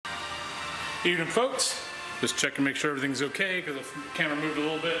Evening, folks. Just check and make sure everything's okay because the camera moved a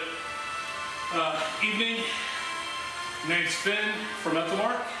little bit. Evening. My name's Finn from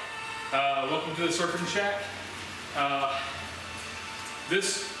Mark. Welcome to the Syrfinn Shack.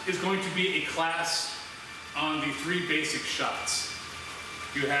 This is going to be a class on the 3 basic shots.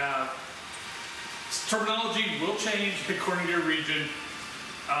 You have terminology will change according to your region.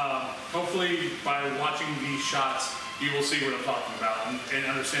 Hopefully, by watching these shots, you will see what I'm talking about and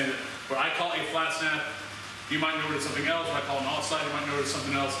understand that what I call a flat snap, you might know it as something else. What I call an offside, you might know it as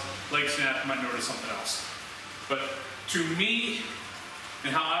something else. Leg snap, you might know it as something else. But to me,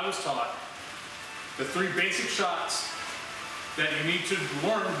 and how I was taught, the 3 basic shots that you need to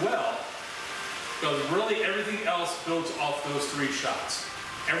learn well, because really everything else builds off those 3 shots.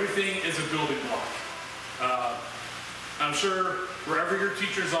 Everything is a building block. I'm sure wherever your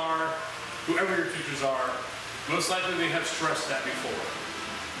teachers are, whoever your teachers are, most likely they have stressed that before.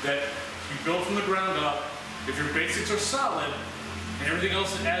 That you build from the ground up. If your basics are solid and everything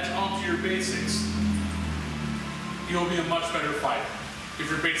else that adds on to your basics, you'll be a much better fighter. If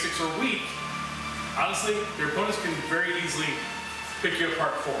your basics are weak, honestly, your opponents can very easily pick you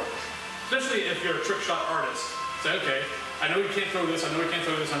apart for it. Especially if you're a trick shot artist. Say, okay, I know you can't throw this, I know you can't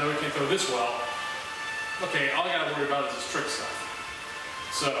throw this, I know you can't throw this well. Okay, all I gotta worry about is this trick stuff.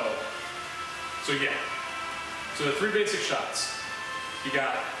 So yeah. So the 3 basic shots. You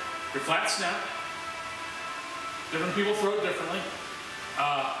got your flat snap. Different people throw it differently.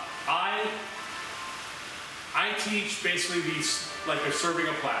 I teach basically these like they're serving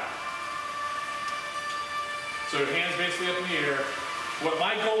a platter. So your hands basically up in the air. What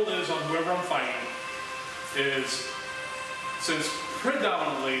my goal is on whoever I'm fighting is, since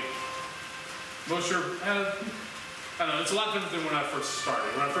predominantly most of your, I don't know, it's a lot different than when I first started.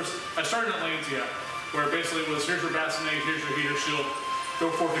 I started in Lancia, where it basically was, here's your bassinet, here's your heater shield, go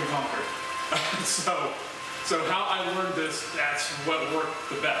forth and conquer. So how I learned this, that's what worked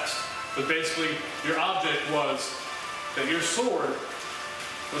the best. But basically, your object was that your sword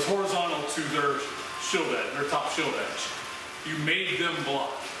was horizontal to their shield edge, their top shield edge. You made them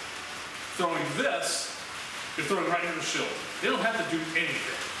block. Throwing this, you're throwing right into the shield. They don't have to do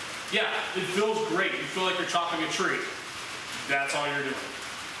anything. Yeah, it feels great. You feel like you're chopping a tree. That's all you're doing.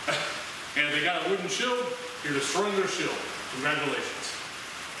 And if they got a wooden shield, you're destroying their shield. Congratulations.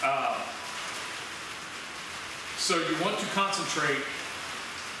 So you want to concentrate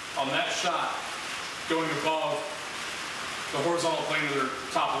on that shot going above the horizontal plane of their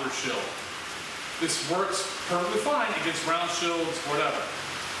top of their shield. This works perfectly fine against round shields, whatever,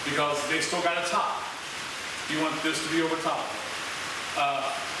 because they still got a top. You want this to be over top.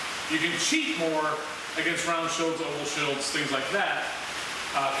 You can cheat more against round shields, oval shields, things like that.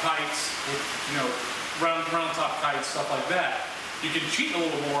 Kites, round top kites, stuff like that. You can cheat a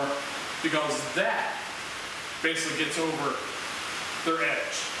little more because that basically gets over their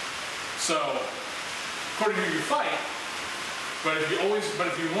edge. So, according to your fight, but if you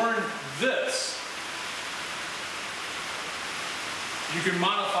learn this, you can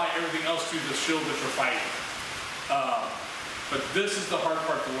modify everything else to the shield that you're fighting. But this is the hard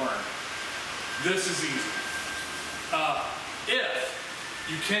part to learn. This is easy. If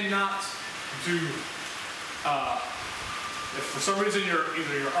you cannot do, if for some reason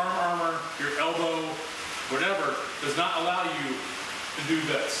either your arm armor, your elbow, whatever, does not allow you to do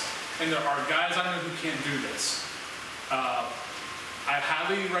this, and there are guys I know who can't do this, I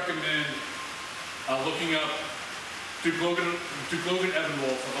highly recommend looking up Duke Logan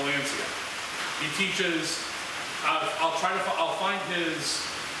Evanwolf of Valencia. He teaches. I'll find his.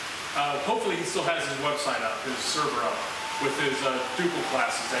 Hopefully, he still has his website up, his server up, with his Ducal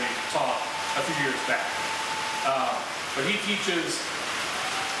classes that he taught a few years back. But he teaches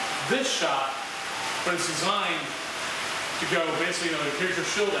this shot, but it's designed to go basically, here's your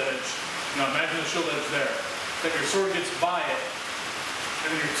shield edge. Imagine the shield edge there. That your sword gets by it, and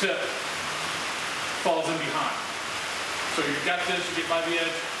then your tip falls in behind. So you've got this, you get by the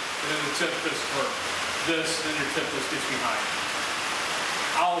edge, and then the tip just, or this, and then your tip just gets behind.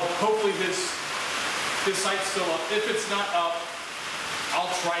 Hopefully his site's still up. If it's not up, I'll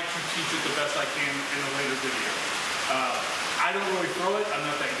try to teach it the best I can in a later video. I don't really throw it. I'm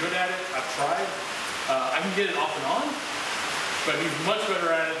not that good at it. I've tried. I can get it off and on, but he's much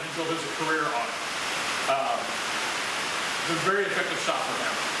better at it. He built his career on it. It's a very effective shot for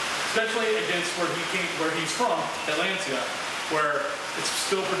him, especially against where he's from, Lancia, where it's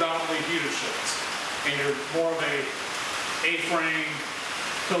still predominantly heater shields, and you're more of a A-frame,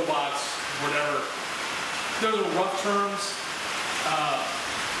 pillbox, whatever. Those are rough terms.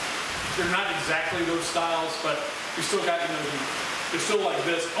 They're not exactly those styles, but you still got the they're still like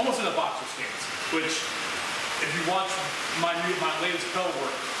this, almost in a boxer stance, which if you watch my latest Pel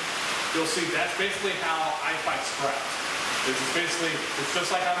work, you'll see that's basically how I fight straps. It's just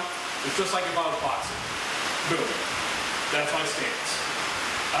like if I was boxing. Boom. That's my stance.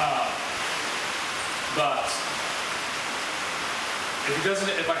 But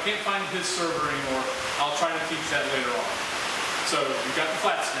if I can't find his server anymore, I'll try to teach that later on. So you've got the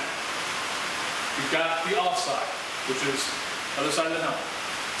flat snap. You've got the offside, which is other side of the helmet.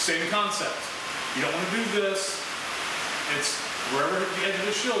 Same concept. You don't want to do this. It's wherever the edge of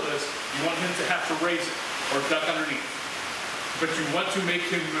the shield is, you want him to have to raise it or duck underneath. But you want to make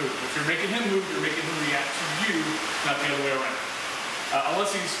him move. If you're making him move, you're making him react to you, not the other way around.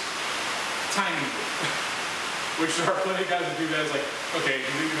 Unless he's timing you. Which there are plenty of guys that do that. It's like, okay, you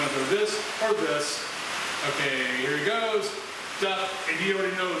think you're going to throw this or this. Okay, here he goes, duck, and he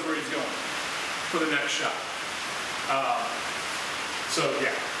already knows where he's going for the next shot. So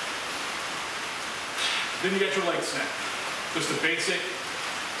yeah. Then you got your leg snap. Just a basic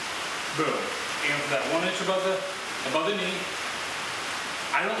boom. And for that 1 inch above the knee.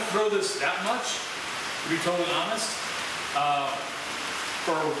 I don't throw this that much, to be totally honest.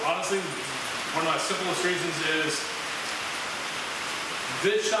 For honestly, one of my simplest reasons is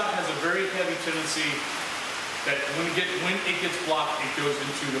this shot has a very heavy tendency that when it gets blocked, it goes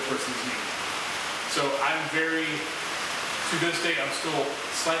into the person's knee. So to this day, I'm still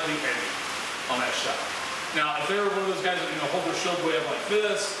slightly edgy on that shot. Now, if they're one of those guys that hold their shield way up like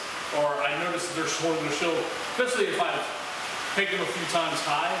this, or I notice that they're holding their shield, especially if I've picked them a few times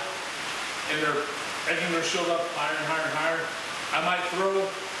high, and they're edging their shield up higher and higher and higher, I might throw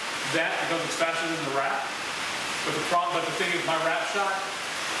that because it's faster than the wrap. But the thing is, my wrap shot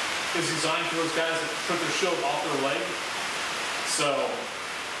is designed for those guys that put their shield off their leg. So,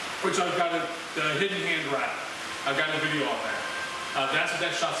 which I've got the hidden hand wrap. I've got a video on that. That's what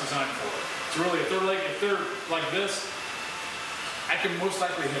that shot's designed for. So really, if they're like this, I can most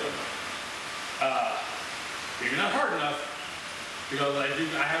likely hit them. Maybe not hard enough, because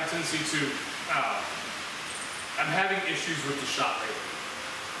I have a tendency to, I'm having issues with the shot lately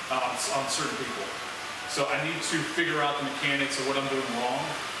on certain people. So I need to figure out the mechanics of what I'm doing wrong.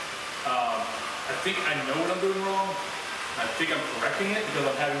 I think I know what I'm doing wrong. I think I'm correcting it because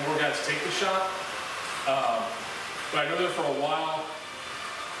I'm having more guys take the shot. But I know that for a while,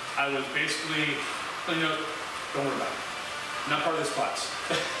 I was basically, don't worry about it. Not part of this class.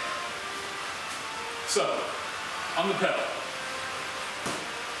 So, on the pedal.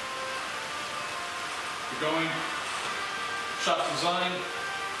 You're going, shot design.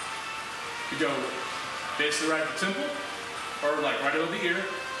 You go basically right at the temple, or like right over the ear.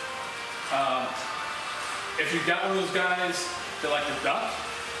 If you've got one of those guys that like to duck,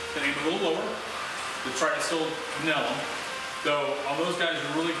 then aim a little lower to try to still nail them. Though on those guys,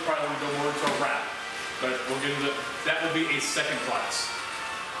 you really probably want to go more into a wrap. But we'll get into that would be a second class.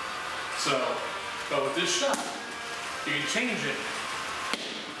 So, but with this shot, you can change it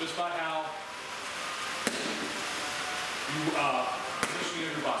just by how you position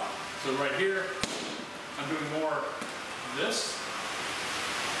your body. So right here, I'm doing more this.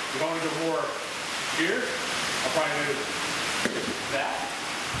 If I want to go more here, I'll probably do that.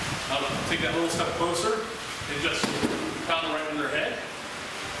 I'll take that little step closer and just pound right in their head.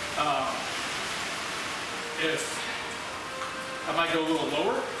 If I might go a little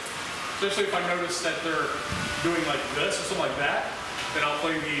lower, especially if I notice that they're doing like this or something like that, then I'll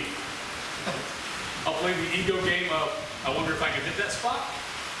play the ego game of I wonder if I can hit that spot.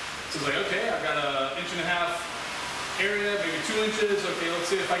 So it's like, okay, I've got an 1.5 inch area, maybe 2 inches. Okay, let's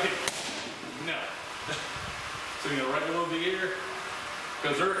see if I can. No. So right below the ear,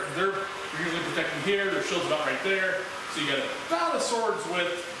 because they're usually protecting here. Their shield's about right there. So you got about a sword's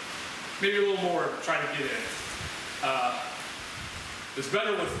width, maybe a little more, try to get in. It's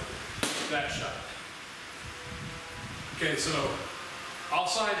better with that shot. Okay, so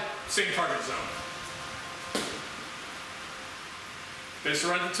offside, same target zone. Base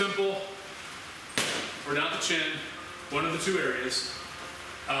around the temple, or down the chin, one of the two areas.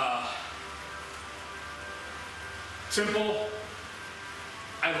 Temple,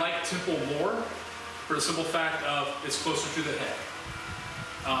 I like temple more for the simple fact of it's closer to the head.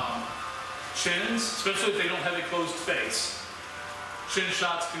 Chins, especially if they don't have a closed face, chin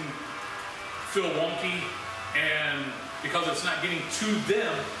shots can feel wonky, and because it's not getting to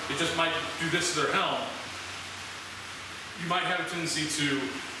them, it just might do this to their helm. You might have a tendency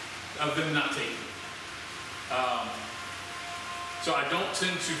of them not taking it. So I don't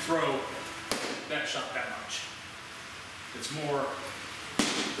tend to throw that shot that much. It's more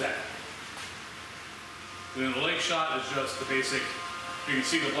that. And then the leg shot is just the basic, you can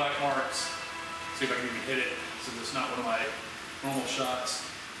see the black marks. See if I can even hit it, since it's not one of my normal shots.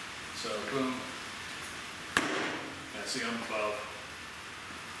 So boom. Yeah, see I'm above.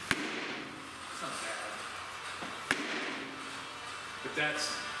 It's not bad. But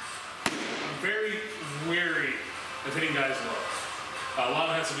I'm very wary of hitting guys low. A lot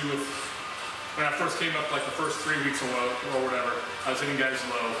of it has to do with when I first came up, like the first 3 weeks or whatever, I was hitting guys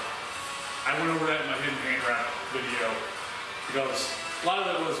low. I went over that in my hidden hand wrap video because a lot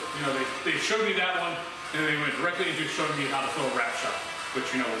of it was, you know, they showed me that one and they went directly into showing me how to throw a wrap shot, which,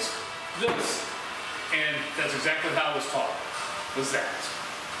 you know, was this. And that's exactly how I was taught, was that.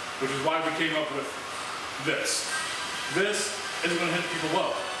 Which is why we came up with this. This isn't going to hit people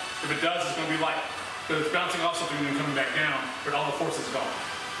low. If it does, it's going to be light. Because it's bouncing off something and then coming back down, but all the force is gone.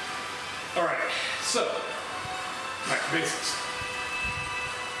 All right, so, back to basics.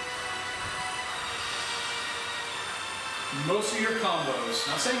 Most of your combos,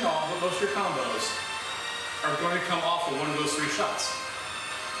 not saying all, but most of your combos are going to come off of one of those 3 shots.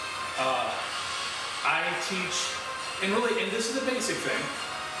 I teach, and this is a basic thing,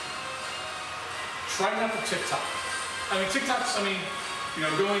 try not to tick-tock. I mean, tick-tocks, you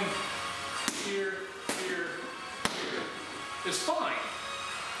know, going here, here, here is fine.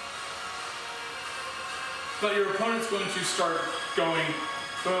 But your opponent's going to start going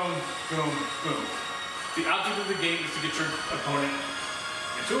boom, boom, boom. The object of the game is to get your opponent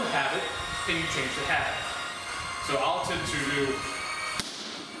into a habit, and you change the habit. So I'll tend to do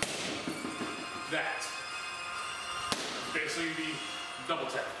that. Basically the double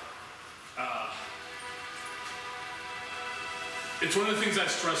tap. It's one of the things I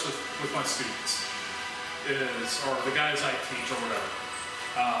stress with my students, or the guys I teach or whatever,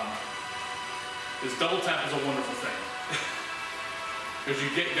 is double tap is a wonderful thing. Because you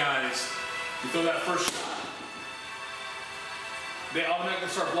get guys, you throw that first shot, they automatically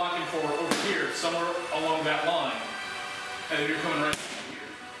start blocking for over here, somewhere along that line, and then you're coming right here.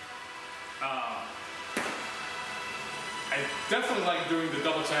 I definitely like doing the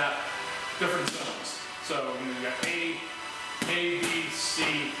double tap, different zones. So you got A, B, C,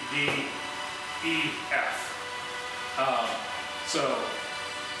 D, E, F. So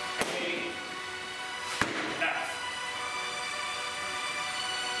A, F.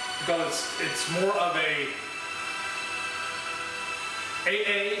 Because it's more of a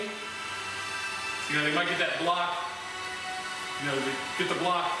AA, you know, they might get that block, you know, they get the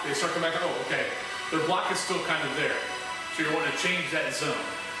block, they start coming back, oh, okay, their block is still kind of there. So you want to change that zone.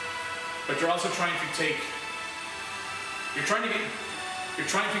 But you're also trying to take, you're trying to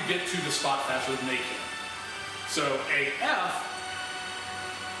get to the spot faster than they can. So AF,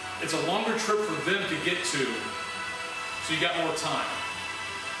 it's a longer trip for them to get to, so you got more time.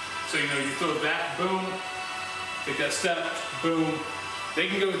 So, you know, you throw that, boom, take that step, boom. They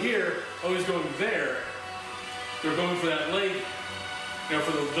can go here, always going there. They're going for that leg, you know,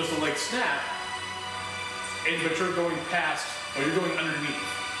 for just the leg snap. But you're going past, or you're going underneath.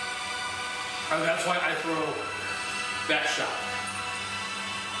 And that's why I throw that shot.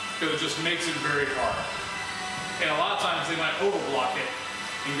 Because it just makes it very hard. And a lot of times they might overblock it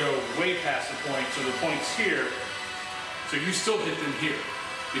and go way past the point, so the point's here. So you still hit them here,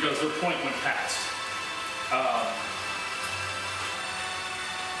 because their point went past.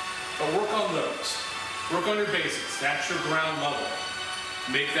 But work on those. Work on your basics. That's your ground level.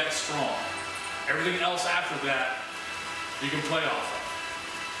 Make that strong. Everything else after that, you can play off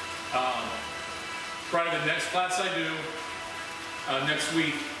of. Probably the next class I do next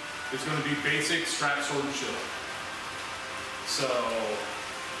week is going to be basic strap, sword, and shield. So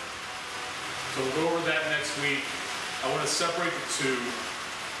we'll go over that next week. I want to separate the two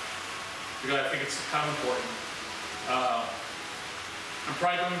because I think it's kind of important. I'm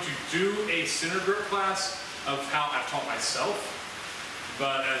probably going to do a center grip class of how I've taught myself,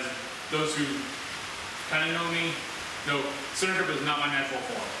 but as those who kind of know me know, center grip is not my natural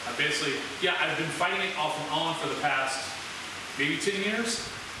form. I've been fighting it off and on for the past maybe 10 years,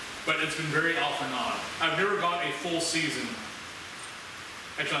 but it's been very off and on. I've never gone a full season.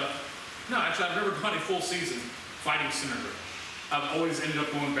 Actually, I've never gone a full season fighting center grip. I've always ended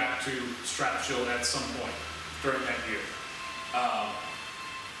up going back to strap shield at some point during that year.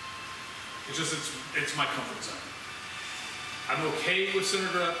 It's my comfort zone. I'm okay with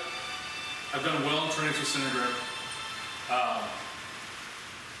center grip. I've done well in tournaments with center grip.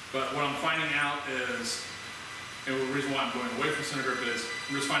 But what I'm finding out is, and the reason why I'm going away from center grip is,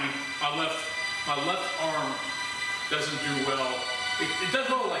 I'm just finding my left arm doesn't do well. It does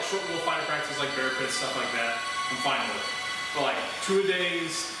well like short little fighter practices like bear pits, stuff like that. I'm fine with it. But like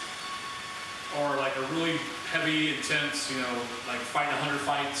 2-a-days, or like a really heavy, intense, you know, like fighting 100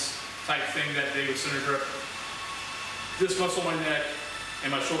 fights type thing that day with center grip, this muscle in my neck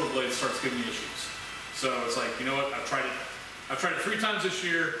and my shoulder blade starts giving me issues. So it's like, you know what, I've tried it 3 times this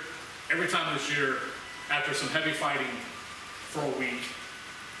year. Every time this year, after some heavy fighting for a week,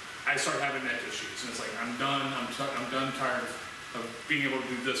 I start having neck issues. And it's like, I'm done, I'm done tired of being able to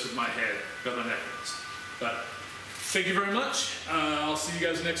do this with my head, because my neck hurts. But thank you very much. I'll see you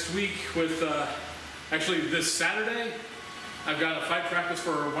guys next week with, actually this Saturday, I've got a fight practice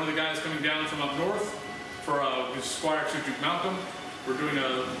for one of the guys coming down from up north for Squire to Duke Malcolm. We're doing a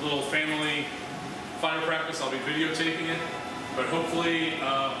little family fighter practice. I'll be videotaping it, but hopefully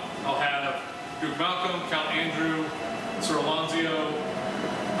I'll have Duke Malcolm, Count Andrew, Sir Alonzio,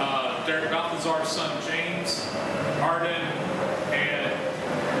 Derek Balthazar's son James, Arden, and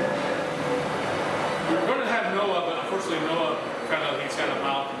we were going to have Noah, but unfortunately Noah he's got a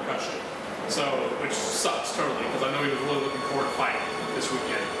mild concussion, so which sucks totally, because I know he was really looking forward to fighting this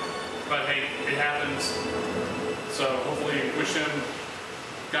weekend. But hey, it happens. So hopefully wish him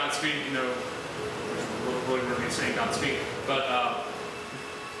Godspeed. You know, really we're saying Godspeed, but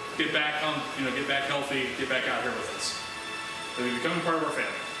get back on, you know, get back healthy, get back out here with us. So you're becoming part of our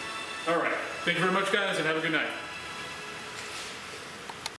family. All right. Thank you very much, guys, and have a good night.